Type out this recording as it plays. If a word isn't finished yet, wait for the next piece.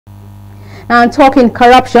Now, talking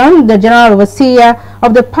corruption, the General Overseer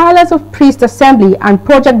of the Palace of Priest Assembly and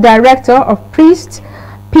Project Director of Priest,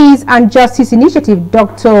 Peace and Justice Initiative,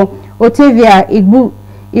 Dr. Otive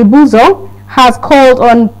Igbuzor, has called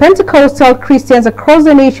on Pentecostal Christians across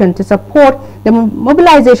the nation to support the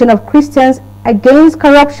mobilization of Christians against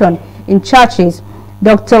corruption in churches.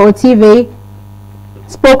 Dr. Otive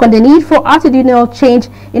spoke on the need for attitudinal change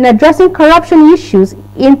in addressing corruption issues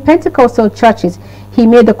in Pentecostal churches. He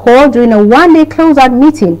made the call during a one-day closeout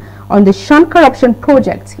meeting on the Shun corruption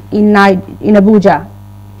project in Abuja.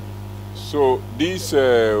 So this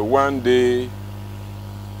one-day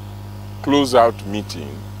closeout meeting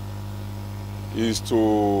is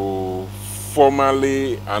to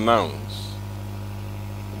formally announce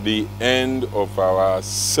the end of our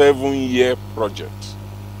 7-year project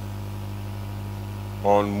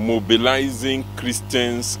on mobilizing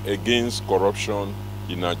Christians against corruption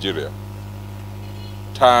in Nigeria,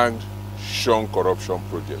 tagged Shun Corruption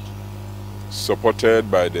Project, supported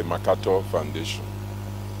by the MacArthur Foundation.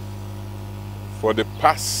 For the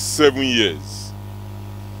past 7 years,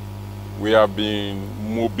 we have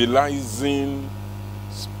been mobilizing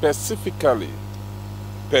specifically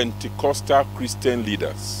Pentecostal Christian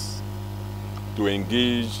leaders to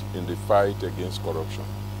engage in the fight against corruption.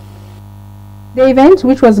 The event,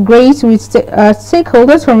 which was graced with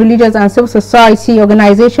stakeholders from religious and civil society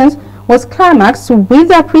organizations, was climaxed with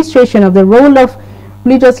the appreciation of the role of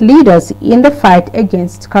religious leaders in the fight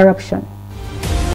against corruption.